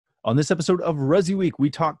On this episode of ResiWeek,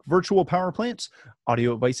 we talk virtual power plants,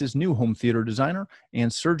 Audio Advice's new home theater designer,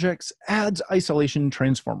 and Surgex adds isolation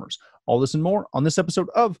transformers. All this and more on this episode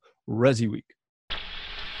of ResiWeek.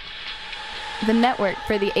 The network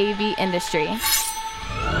for the AV industry.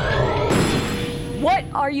 What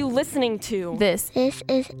are you listening to? This is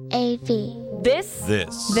AV. This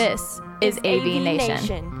is AV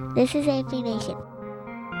Nation. This is AV Nation.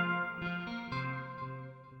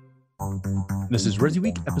 This is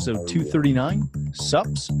ResiWeek, episode 239,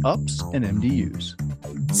 SUPs, UPs, and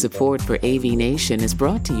MDUs. Support for AV Nation is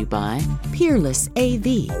brought to you by Peerless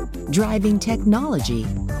AV, driving technology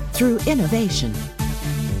through innovation.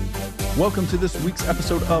 Welcome to this week's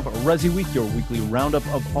episode of ResiWeek, your weekly roundup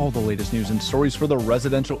of all the latest news and stories for the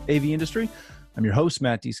residential AV industry. I'm your host,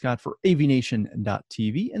 Matt D. Scott for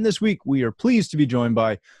avnation.tv, and this week we are pleased to be joined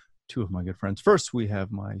by two of my good friends. First, we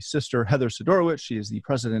have my sister, Heather Sidorowicz. She is the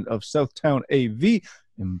president of Southtown AV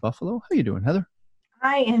in Buffalo. How you doing, Heather?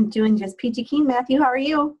 I am doing just peachy keen. Matthew, how are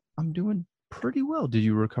you? I'm doing pretty well. Did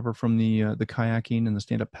you recover from the kayaking and the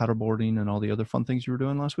stand-up paddleboarding and all the other fun things you were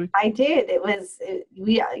doing last week? I did.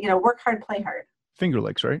 We work hard, play hard. Finger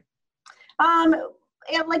Lakes, right?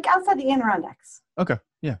 Like outside the Adirondacks. Okay,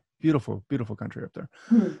 yeah. Beautiful, beautiful country up there.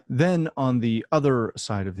 Hmm. Then on the other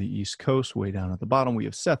side of the East Coast, way down at the bottom, we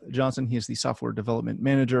have Seth Johnson. He is the software development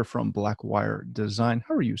manager from Blackwire Design.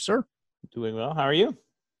 How are you, sir? Doing well. How are you?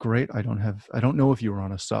 Great. I don't know if you were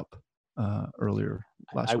on a SUP earlier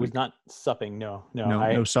last week. I was not supping. No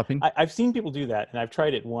supping. I've seen people do that, and I've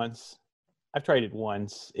tried it once.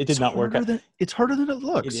 It did not work. It's harder than it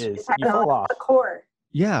looks. It is. It's You fall off. the core.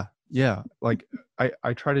 Yeah. Like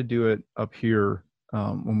I try to do it up here.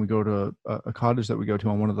 When we go to a cottage that we go to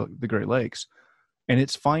on one of the Great Lakes, and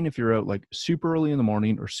it's fine if you're out like super early in the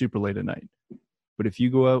morning or super late at night. But if you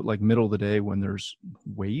go out like middle of the day when there's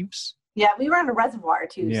waves. Yeah, we were on a reservoir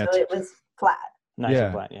too, so it was flat. Nice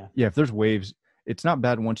and flat, yeah. Yeah, if there's waves, it's not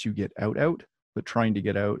bad once you get out, but trying to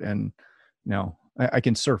get out and I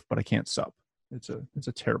can surf, but I can't sup. It's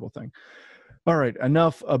a terrible thing. All right,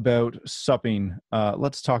 enough about supping.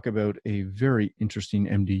 Let's talk about a very interesting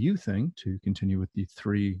MDU thing to continue with the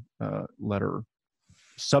three-letter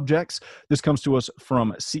subjects. This comes to us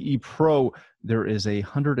from CE Pro. There is a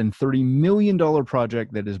 $130 million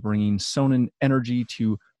project that is bringing Sonnen energy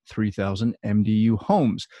to 3,000 MDU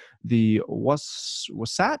homes. The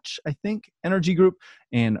Wasatch, I think, Energy Group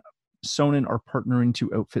and Sonnen are partnering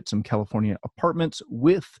to outfit some California apartments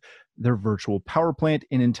with their virtual power plant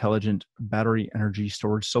and intelligent battery energy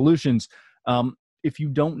storage solutions. If you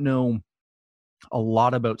don't know a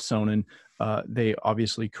lot about Sonnen, they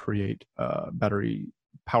obviously create battery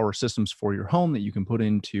power systems for your home that you can put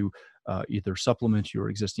into either supplement your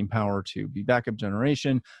existing power to be backup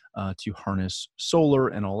generation, to harness solar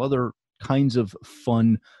and all other kinds of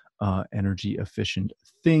fun energy efficient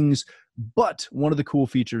things. But one of the cool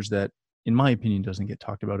features that, in my opinion, doesn't get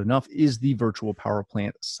talked about enough is the virtual power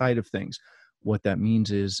plant side of things. What that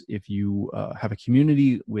means is if you have a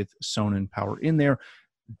community with Sonnen power in there,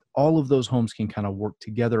 all of those homes can kind of work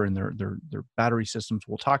together, and their battery systems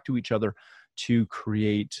will talk to each other to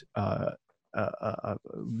create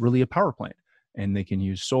really a power plant. And they can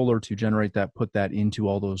use solar to generate that, put that into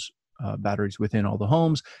all those batteries within all the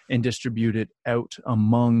homes, and distribute it out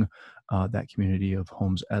among that community of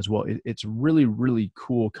homes as well. It's really, really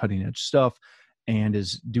cool, cutting edge stuff, and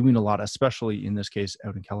is doing a lot, especially in this case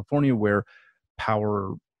out in California, where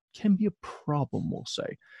power can be a problem, we'll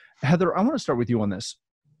say. Heather, I want to start with you on this.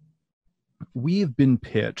 We have been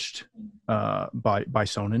pitched by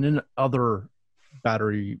Sonnen and other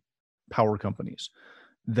battery power companies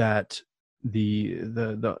that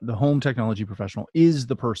the home technology professional is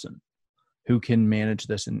the person who can manage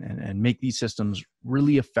this and make these systems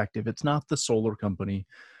really effective. It's not the solar company.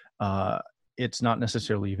 It's not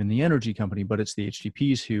necessarily even the energy company, but it's the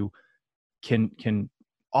HTPs who can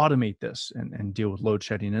automate this and deal with load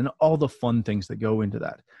shedding and all the fun things that go into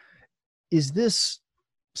that. Is this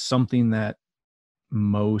something that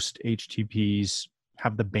most HTPs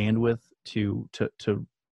have the bandwidth to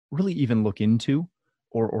really even look into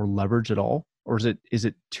or leverage at all? Or is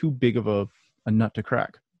it too big of a nut to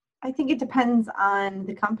crack? I think it depends on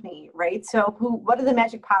the company, right? So what are the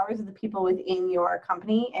magic powers of the people within your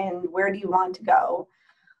company, and where do you want to go?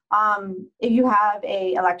 If you have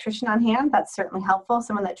an electrician on hand, that's certainly helpful,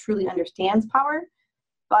 someone that truly understands power.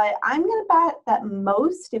 But I'm going to bet that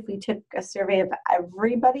most, if we took a survey of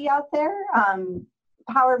everybody out there,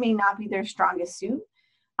 power may not be their strongest suit.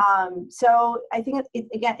 So I think,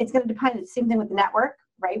 it's going to depend. It's the same thing with the network,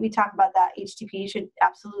 right? We talk about that HTP should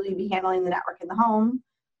absolutely be handling the network in the home.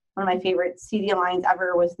 one of my favorite CD lines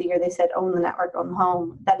ever was the year they said, "Own the network, own the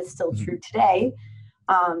home." That is still true today.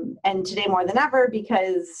 And today more than ever,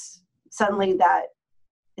 because suddenly that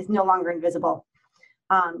is no longer invisible,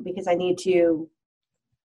 because I need to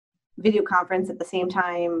video conference at the same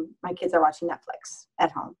time my kids are watching Netflix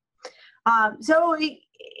at home. So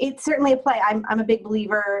it's certainly a play. I'm a big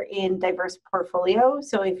believer in diverse portfolio.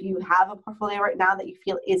 So if you have a portfolio right now that you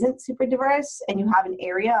feel isn't super diverse and you have an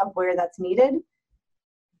area of where that's needed,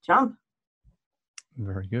 jump.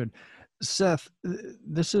 Very good. Seth,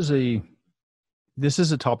 this is a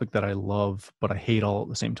topic that I love, but I hate all at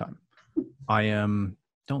the same time.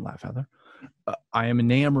 Don't laugh, Heather. I am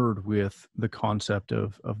enamored with the concept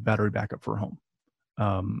of battery backup for home.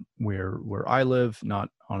 Where I live, not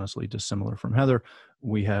honestly dissimilar from Heather,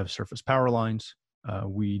 we have surface power lines.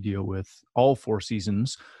 We deal with all 4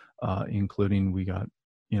 seasons, including we got,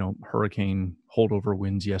 hurricane holdover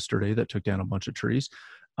winds yesterday that took down a bunch of trees,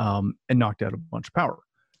 and knocked out a bunch of power.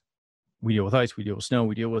 We deal with ice, we deal with snow,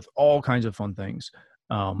 we deal with all kinds of fun things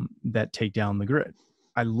that take down the grid.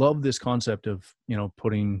 I love this concept of,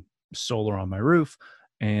 putting solar on my roof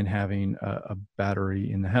and having a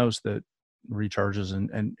battery in the house that recharges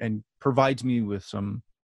and provides me with some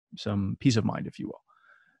peace of mind, if you will.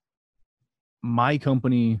 My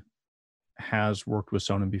company has worked with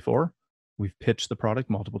Sonnen before. We've pitched the product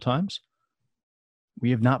multiple times.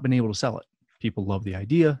 We have not been able to sell it. People love the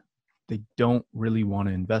idea. They don't really want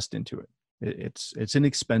to invest into it. It's an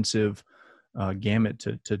expensive gamut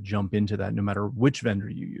to jump into that, no matter which vendor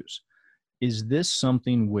you use. Is this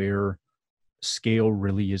something where scale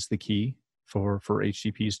really is the key for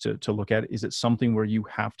HCPs to look at? Is it something where you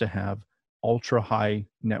have to have ultra high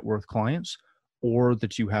net worth clients, or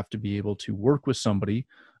that you have to be able to work with somebody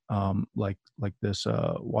like this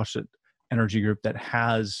Washit Energy Group that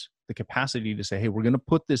has the capacity to say, hey, we're going to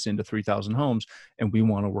put this into 3,000 homes and we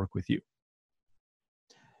want to work with you?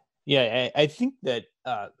 Yeah, I think that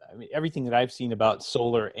everything that I've seen about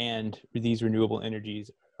solar and these renewable energies,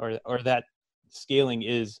 or that scaling,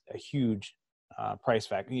 is a huge price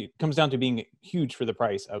factor. It comes down to being huge for the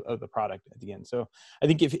price of the product at the end. So I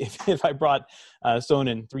think if I brought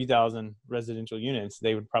Sonnen 3,000 residential units,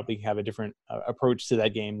 they would probably have a different approach to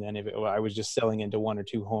that game than if I was just selling into 1 or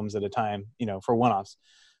 2 homes at a time, for one-offs.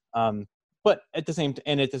 But at the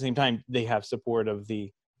same time, they have support of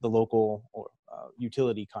the local or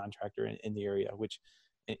utility contractor in the area, which,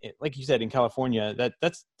 like you said, in California,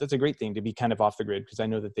 that's a great thing to be kind of off the grid, because I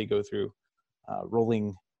know that they go through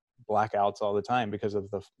rolling blackouts all the time because of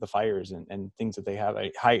the fires and things that they have,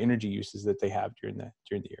 high energy uses that they have during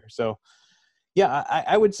the year. So yeah,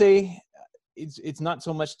 I would say it's not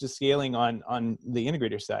so much to scaling on the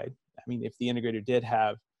integrator side. I mean, if the integrator did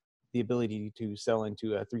have the ability to sell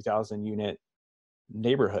into a 3,000 unit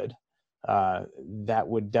neighborhood, that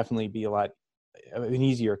would definitely be a lot an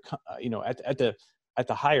easier, at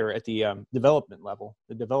the development level,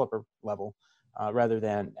 the developer level, rather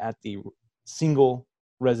than at the single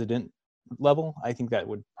resident level. I think that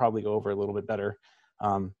would probably go over a little bit better,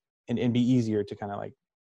 and be easier to kind of like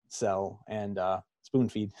sell and spoon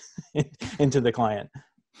feed into the client.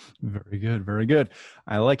 Very good. Very good.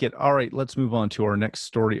 I like it. All right, let's move on to our next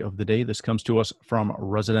story of the day. This comes to us from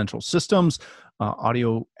Residential Systems.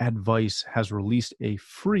 Audio Advice has released a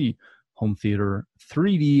free home theater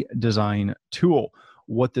 3D design tool.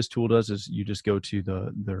 What this tool does is you just go to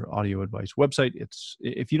their Audio Advice website.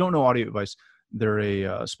 If you don't know Audio Advice, they're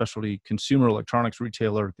a specialty consumer electronics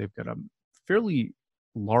retailer. They've got a fairly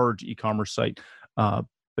large e-commerce site,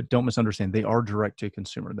 but don't misunderstand, they are direct to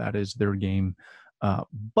consumer. That is their game.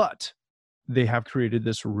 But they have created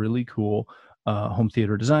this really cool home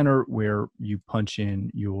theater designer where you punch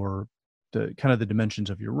in the kind of the dimensions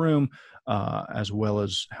of your room, as well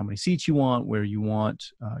as how many seats you want, where you want,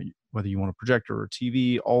 whether you want a projector or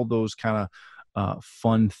TV, all those kind of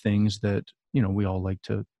fun things that, we all like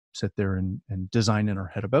to sit there and design in our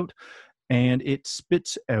head about. And it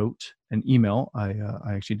spits out an email. I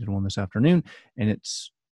actually did one this afternoon, and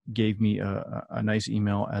it's gave me a nice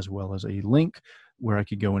email as well as a link where I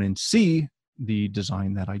could go in and see the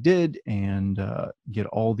design that I did and get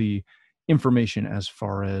all the information as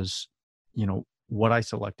far as, what I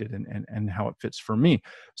selected and how it fits for me.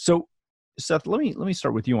 So Seth, let me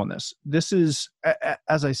start with you on this. This is,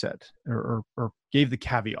 as I said, or gave the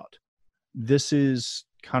caveat, this is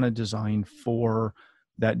kind of designed for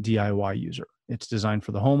that DIY user. It's designed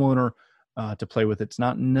for the homeowner to play with. It's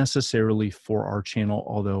not necessarily for our channel,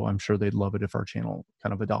 although I'm sure they'd love it if our channel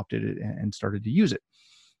kind of adopted it and started to use it.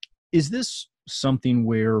 Is this something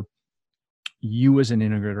where you as an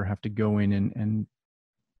integrator have to go in and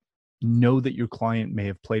know that your client may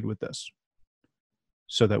have played with this?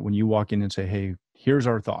 so that when you walk in and say, hey, here's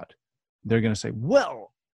our thought, they're going to say,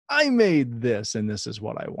 well, I made this and this is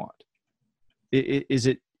what I want.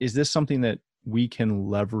 Is this something that we can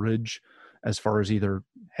leverage as far as either,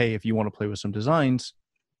 hey, if you want to play with some designs,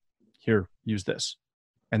 here, use this,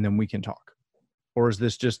 and then we can talk? Or is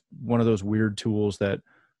this just one of those weird tools that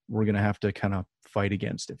we're going to have to kind of fight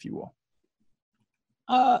against, if you will?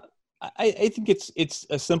 I think it's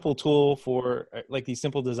a simple tool for like these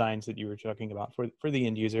simple designs that you were talking about for the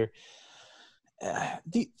end user.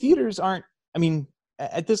 The theaters aren't, I mean,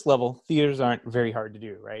 at this level, theaters aren't very hard to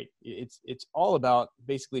do, right? It's all about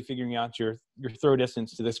basically figuring out your throw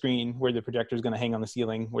distance to the screen, where the projector is going to hang on the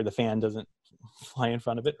ceiling, where the fan doesn't fly in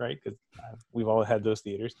front of it, right? Because we've all had those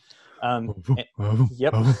theaters.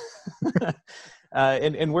 Yep.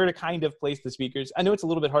 And where to kind of place the speakers. I know it's a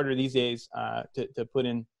little bit harder these days to put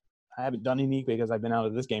in. I haven't done any because I've been out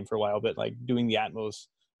of this game for a while, but like doing the Atmos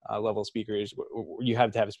level speakers, you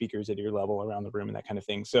have to have speakers at your level around the room and that kind of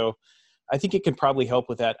thing. So I think it can probably help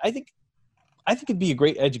with that. I think it'd be a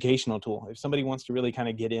great educational tool if somebody wants to really kind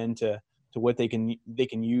of get into what they can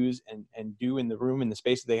use and do in the room, in the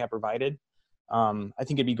space that they have provided. I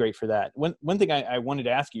think it'd be great for that. One thing I wanted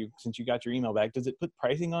to ask you, since you got your email back, does it put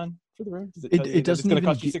pricing on for the room? Does it tell you that it's going to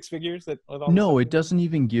cost you six figures? No, it doesn't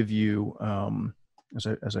even give you,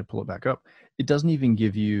 as I pull it back up, it doesn't even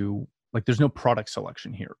give you, like, there's no product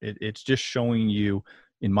selection here. It's just showing you,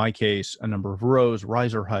 in my case, a number of rows,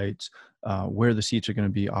 riser heights, where the seats are going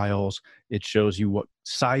to be, aisles. It shows you what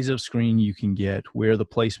size of screen you can get, where the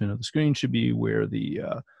placement of the screen should be, where the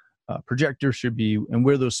projector should be, and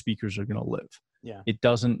where those speakers are going to live. Yeah. It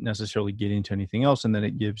doesn't necessarily get into anything else. And then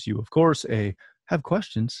it gives you, of course, have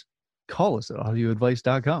questions, call us at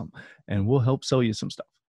audioadvice.com and we'll help sell you some stuff.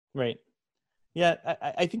 Right. Yeah,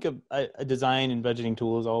 I think a design and budgeting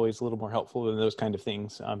tool is always a little more helpful than those kind of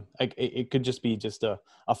things. It could just be just a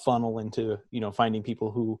funnel into, finding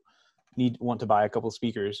people who want to buy a couple of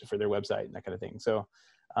speakers for their website and that kind of thing. So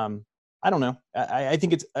I don't know. I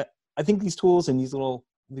think ththese tools and these little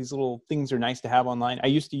things are nice to have online. I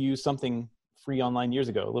used to use something free online years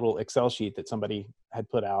ago, a little Excel sheet that somebody had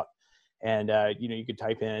put out, and you could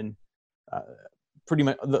type in pretty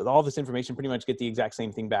much all this information, pretty much get the exact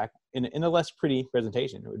same thing back in a less pretty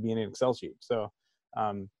presentation. It would be in an Excel sheet. So,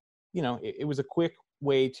 it was a quick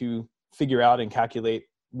way to figure out and calculate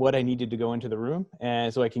what I needed to go into the room,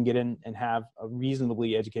 and so I can get in and have a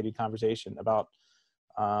reasonably educated conversation about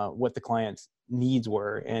what the client's needs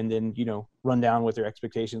were, and then run down what their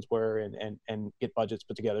expectations were, and get budgets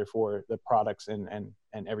put together for the products and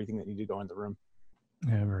everything that needed to go in the room.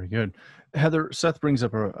 Yeah, very good. Heather, Seth brings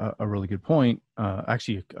up a really good point,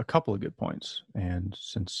 actually a couple of good points. And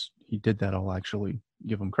since he did that, I'll actually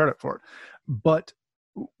give him credit for it. But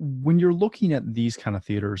when you're looking at these kind of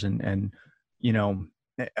theaters and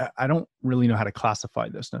I don't really know how to classify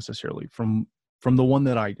this necessarily from the one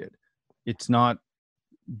that I did. It's not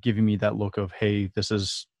giving me that look of, hey, this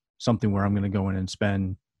is something where I'm going to go in and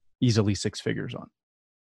spend easily six figures on.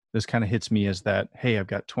 This kind of hits me as that, hey, I've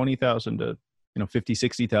got 20,000 to 50,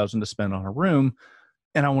 60,000 to spend on a room,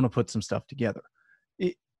 and I want to put some stuff together.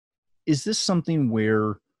 Is this something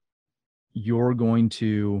where you're going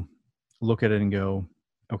to look at it and go,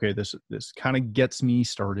 okay, this kind of gets me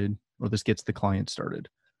started, or this gets the client started,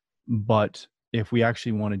 but if we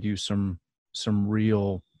actually want to do some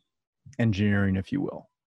real engineering, if you will,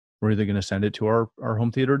 we're either going to send it to our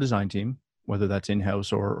home theater design team, whether that's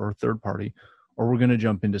in-house or third party, or we're going to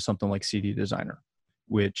jump into something like CD Designer,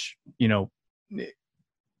 which,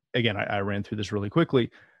 again, I ran through this really quickly,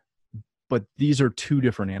 but these are two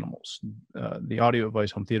different animals. The Audio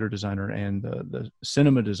Advice Home Theater Designer and the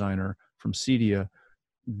Cinema Designer from Cedia,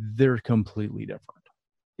 they're completely different.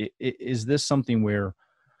 Is this something where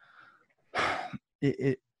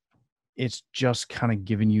it's just kind of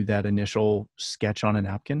giving you that initial sketch on a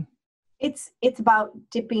napkin? It's about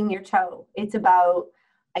dipping your toe. It's about,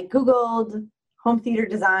 I Googled home theater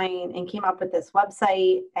design and came up with this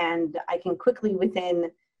website, and I can quickly, within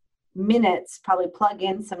minutes, probably plug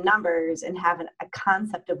in some numbers and have a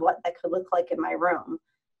concept of what that could look like in my room.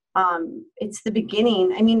 It's the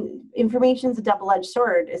beginning. I mean, information's a double-edged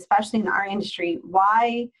sword, especially in our industry.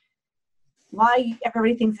 Why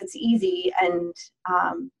everybody thinks it's easy and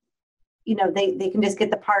they can just get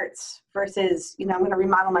the parts versus, I'm going to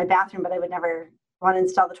remodel my bathroom, but I would never want to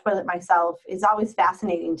install the toilet myself, is always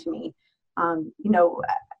fascinating to me.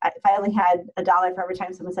 If I only had $1 for every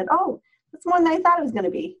time someone said, oh, that's more than I thought it was going to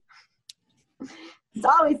be. It's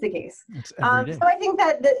always the case. So I think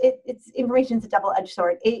that it's information is a double-edged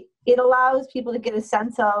sword. It allows people to get a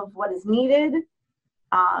sense of what is needed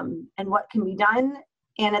and what can be done.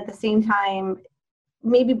 And at the same time,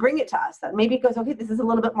 maybe bring it to us. Then maybe it goes, okay, this is a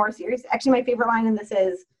little bit more serious. Actually, my favorite line in this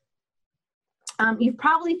is, you've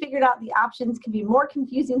probably figured out the options can be more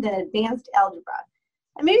confusing than advanced algebra.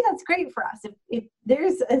 And maybe that's great for us. If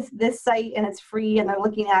there's this site and it's free and they're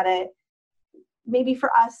looking at it, maybe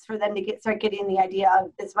for us, for them to start getting the idea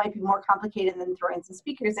of this might be more complicated than throwing some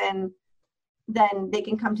speakers in, then they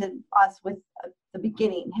can come to us with the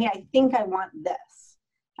beginning. Hey, I think I want this.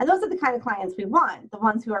 And those are the kind of clients we want, the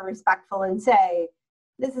ones who are respectful and say,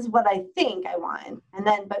 this is what I think I want. And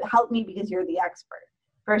then, but help me because you're the expert,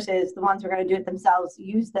 versus the ones who are going to do it themselves,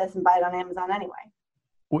 use this and buy it on Amazon anyway.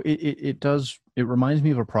 Well, it does. It reminds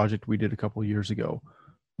me of a project we did a couple of years ago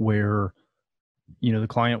where, the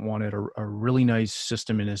client wanted a really nice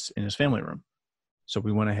system in his family room. So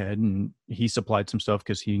we went ahead and he supplied some stuff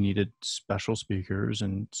because he needed special speakers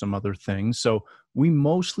and some other things. So we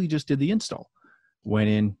mostly just did the install. Went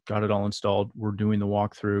in, got it all installed. We're doing the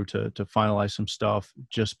walkthrough to finalize some stuff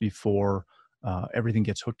just before everything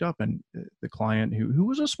gets hooked up. And the client, who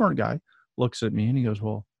was a smart guy, looks at me and he goes,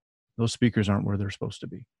 well, those speakers aren't where they're supposed to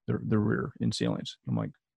be. They're rear in ceilings. I'm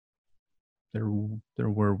like, they're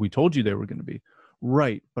where we told you they were going to be.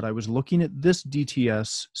 Right. But I was looking at this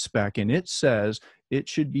DTS spec and it says it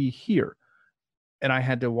should be here. And I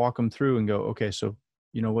had to walk them through and go, okay, so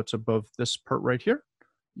what's above this part right here?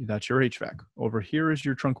 That's your HVAC. Over here is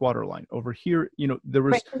your trunk water line. Over here, there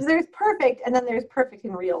was... Right, there's perfect, and then there's perfect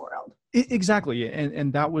in real world. Exactly.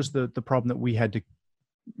 And that was the problem that we had to,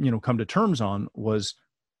 come to terms on was,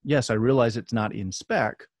 yes, I realize it's not in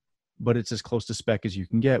spec, but it's as close to spec as you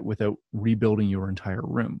can get without rebuilding your entire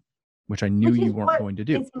room, which I knew you weren't going to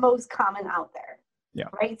do. It's most common out there. Yeah.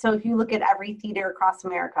 Right. So if you look at every theater across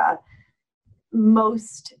America,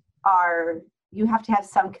 most are, you have to have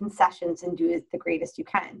some concessions and do it the greatest you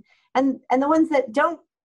can. And the ones that don't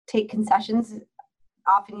take concessions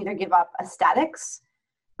often either give up aesthetics.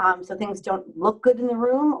 So things don't look good in the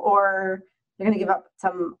room, or they're going to give up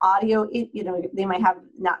some audio. They might have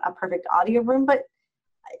not a perfect audio room, but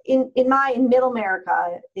in middle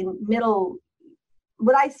America,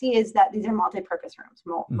 what I see is that these are multi-purpose rooms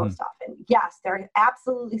most often. Yes, there are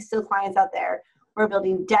absolutely still clients out there who are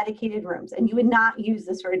building dedicated rooms, and you would not use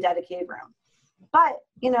this for a dedicated room. But,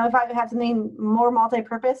 if I have something more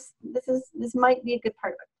multi-purpose, this might be a good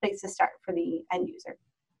place to start for the end user.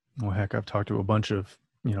 Well, heck, I've talked to a bunch of,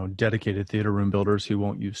 dedicated theater room builders who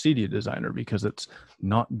won't use CD Designer because it's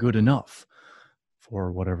not good enough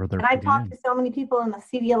for whatever they're putting in. And I talked to so many people in the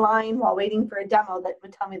CD line while waiting for a demo that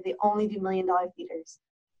would tell me they only do $1 million theaters.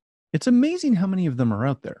 It's amazing how many of them are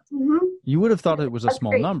out there. Mm-hmm. You would have thought it was a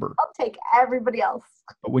small great. number. I'll take everybody else.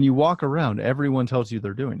 But when you walk around, everyone tells you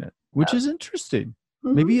they're doing it, which is interesting.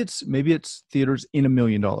 Mm-hmm. Maybe it's theaters in $1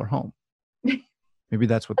 million home. Maybe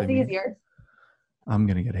that's what they mean. Easier. I'm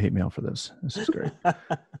going to get hate mail for this. This is great.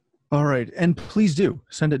 All right. And please do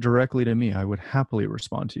send it directly to me. I would happily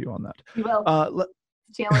respond to you on that. You will.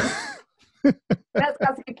 Challenge.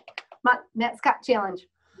 Matt Scott challenge.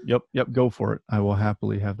 Yep. Go for it. I will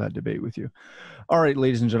happily have that debate with you. All right,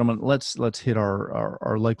 ladies and gentlemen, let's hit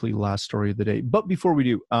our likely last story of the day. But before we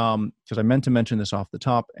do, because I meant to mention this off the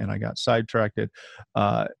top and I got sidetracked.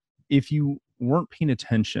 If you weren't paying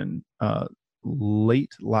attention,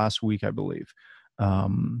 late last week, I believe.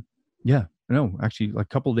 Actually, like a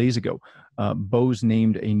couple of days ago, Bose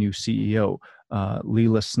named a new CEO,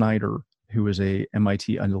 Leila Snyder, who is a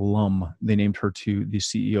MIT alum. They named her to the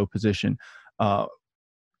CEO position.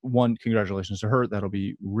 One, congratulations to her. That'll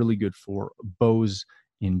be really good for Bose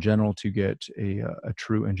in general to get a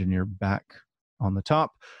true engineer back on the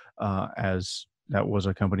top, as that was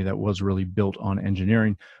a company that was really built on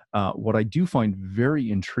engineering. What I do find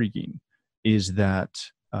very intriguing is that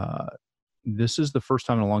this is the first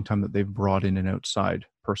time in a long time that they've brought in an outside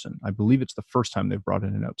person. I believe it's the first time they've brought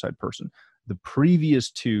in an outside person. The previous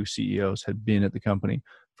two CEOs had been at the company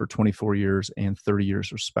for 24 years and 30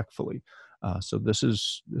 years respectively. So this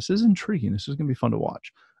is intriguing. This is going to be fun to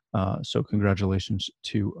watch. So congratulations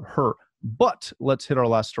to her. But let's hit our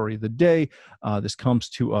last story of the day. This comes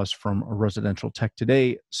to us from Residential Tech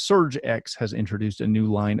Today. SurgeX has introduced a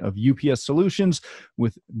new line of UPS solutions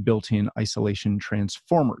with built-in isolation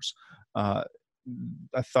transformers. I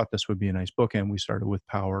thought this would be a nice bookend. We started with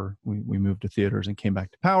power. We moved to theaters and came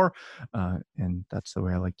back to power. And that's the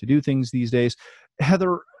way I like to do things these days.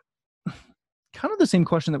 Heather, kind of the same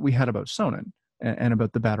question that we had about Sonnen and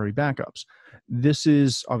about the battery backups. This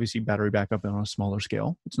is obviously battery backup on a smaller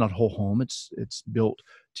scale. It's not whole home. It's built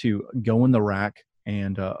to go in the rack,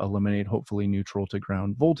 and eliminate hopefully neutral to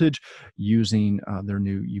ground voltage using their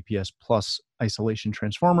new UPS plus isolation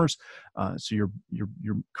transformers. So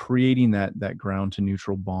you're creating that ground to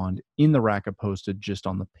neutral bond in the rack opposed to just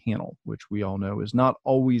on the panel, which we all know is not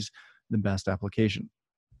always the best application.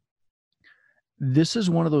 This is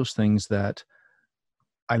one of those things that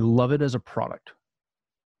I love it as a product.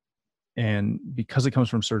 And because it comes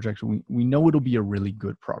from Surgex, we know it'll be a really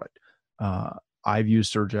good product. I've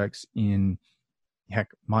used Surgex in, heck,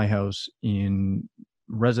 my house, in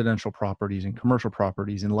residential properties and commercial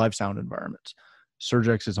properties, in live sound environments.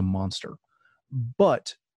 Surgex is a monster.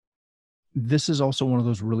 But this is also one of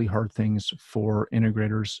those really hard things for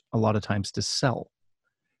integrators a lot of times to sell.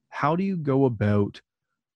 How do you go about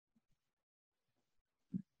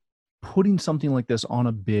putting something like this on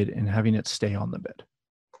a bid and having it stay on the bid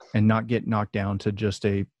and not get knocked down to just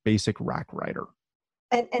a basic rack rider?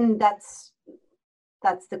 And that's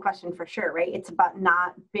the question for sure, right? It's about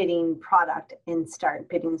not bidding product and start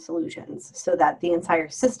bidding solutions, so that the entire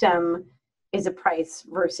system is a price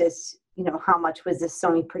versus, how much was this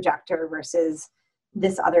Sony projector versus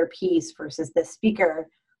this other piece versus this speaker,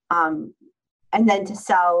 and then to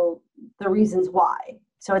sell the reasons why.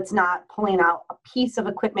 So it's not pulling out a piece of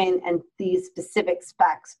equipment and these specific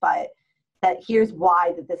specs, but that here's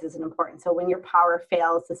why that this isn't important. So when your power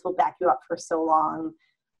fails, this will back you up for so long.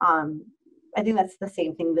 I think that's the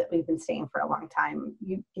same thing that we've been saying for a long time.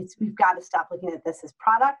 We've got to stop looking at this as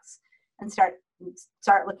products and start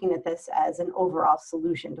looking at this as an overall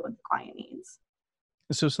solution to what the client needs.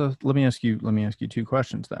 So let me ask you two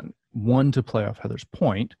questions then. One, to play off Heather's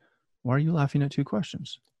point. Why are you laughing at two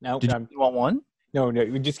questions? No, Did you want one? No,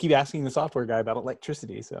 we just keep asking the software guy about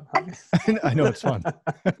electricity. So I know it's fun.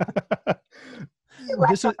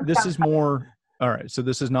 This is more, all right. So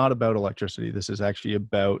this is not about electricity. This is actually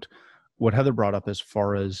about what Heather brought up as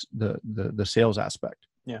far as the sales aspect.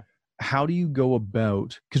 Yeah. How do you go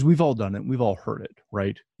about, because we've all done it, we've all heard it,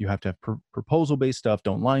 right? You have to have proposal-based stuff,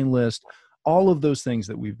 don't line list, all of those things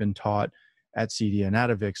that we've been taught at CEDIA and at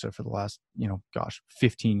Avixa for the last,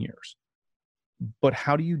 15 years. But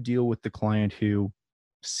how do you deal with the client who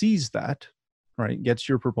sees that, right, gets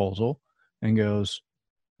your proposal and goes,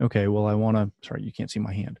 okay, well, I want to, sorry, you can't see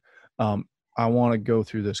my hand. I want to go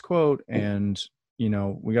through this quote and,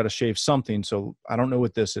 we got to shave something. So I don't know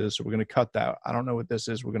what this is. So we're going to cut that. I don't know what this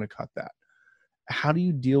is. We're going to cut that. How do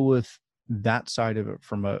you deal with that side of it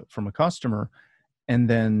from a customer? And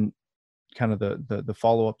then kind of the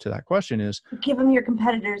follow-up to that question is, give them your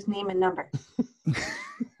competitor's name and number.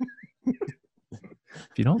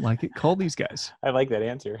 If you don't like it, call these guys. I like that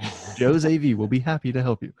answer. Joe's AV will be happy to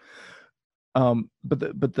help you. But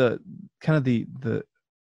the kind of the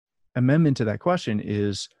amendment to that question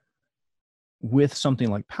is, with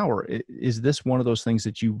something like power, is this one of those things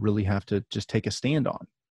that you really have to just take a stand on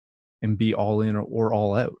and be all in or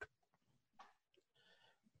all out?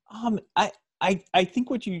 I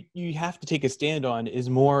think what you have to take a stand on is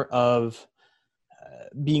more of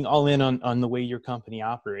being all in on the way your company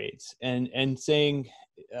operates, and saying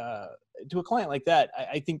to a client like that,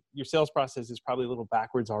 I think your sales process is probably a little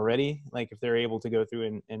backwards already. Like if they're able to go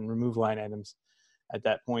through and remove line items at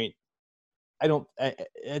that point,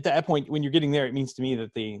 at that point, when you're getting there, it means to me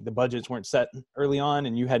that the budgets weren't set early on,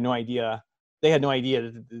 and you had no idea. They had no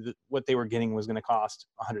idea that what they were getting was going to cost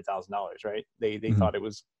 $100,000, right? They thought it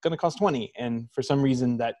was going to cost 20, and for some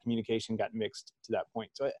reason that communication got mixed to that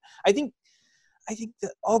point. So I think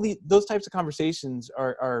that those types of conversations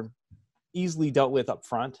are easily dealt with up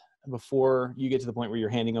front before you get to the point where you're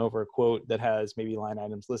handing over a quote that has maybe line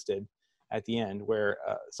items listed at the end, where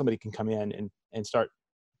somebody can come in and start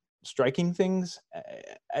striking things.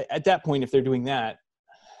 At that point, if they're doing that,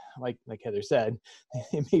 like Heather said,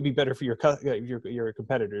 it may be better for your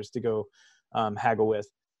competitors to go haggle with.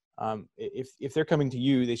 If they're coming to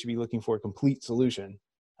you, they should be looking for a complete solution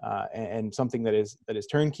and something that is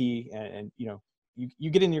turnkey. And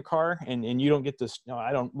you get in your car and you don't get this. No,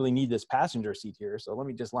 I don't really need this passenger seat here, so let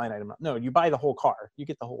me just line item up. No, you buy the whole car. You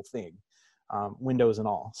get the whole thing, windows and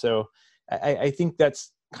all. So I think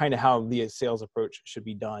that's kind of how the sales approach should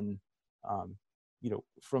be done,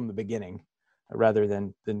 from the beginning, rather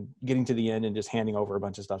than getting to the end and just handing over a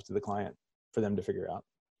bunch of stuff to the client for them to figure out.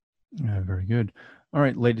 Yeah, very good. All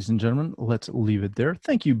right, ladies and gentlemen, let's leave it there.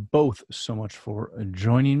 Thank you both so much for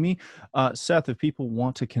joining me. Seth, if people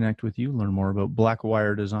want to connect with you, learn more about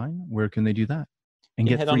Blackwire Design, where can they do that? And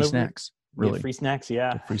get free snacks. Really? Get free snacks,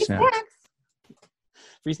 yeah. Get free snacks.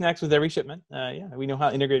 Free snacks with every shipment. We know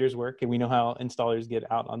how integrators work, and we know how installers get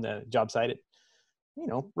out on the job site at,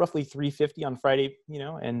 roughly $350 on Friday,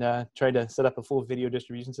 and try to set up a full video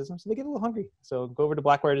distribution system. So they get a little hungry. So go over to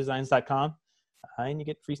blackwiredesigns.com, and you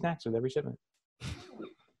get free snacks with every shipment.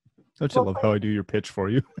 Don't you love how I do your pitch for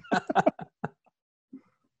you?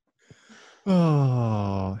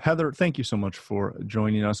 Oh, Heather, thank you so much for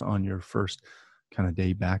joining us on your first kind of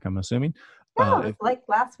day back, I'm assuming. No, it was like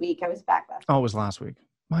last week. I was back last week. Oh, it was last week.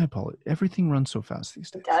 My apologies. Everything runs so fast these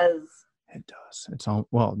days. It does. It does. It's all,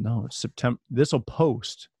 well, no, it's September. This will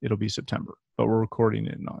post. It'll be September, but we're recording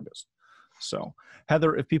it in August. So,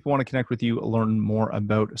 Heather, if people want to connect with you, learn more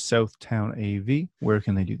about Southtown AV, where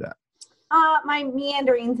can they do that? My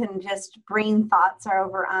meanderings and just brain thoughts are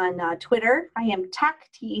over on Twitter. I am tech,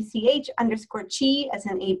 TECH_chi, as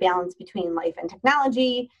in a balance between life and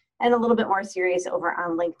technology, and a little bit more serious over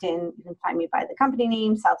on LinkedIn. You can find me by the company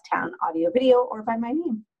name, Southtown Audio Video, or by my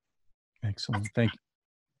name. Excellent. Thank you.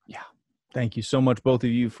 Yeah. Thank you so much, both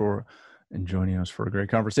of you, for joining us for a great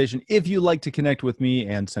conversation. If you'd like to connect with me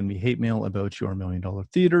and send me hate mail about your $1 Million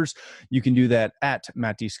Theaters, you can do that at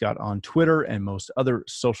Matt D. Scott on Twitter and most other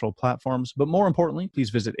social platforms. But more importantly,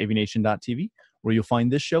 please visit avnation.tv, where you'll find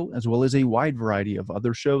this show as well as a wide variety of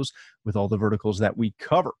other shows with all the verticals that we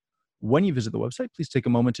cover. When you visit the website, please take a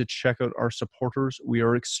moment to check out our supporters. We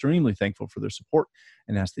are extremely thankful for their support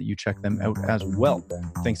and ask that you check them out as well.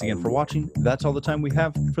 Thanks again for watching. That's all the time we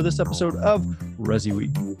have for this episode of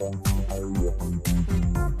ResiWeek.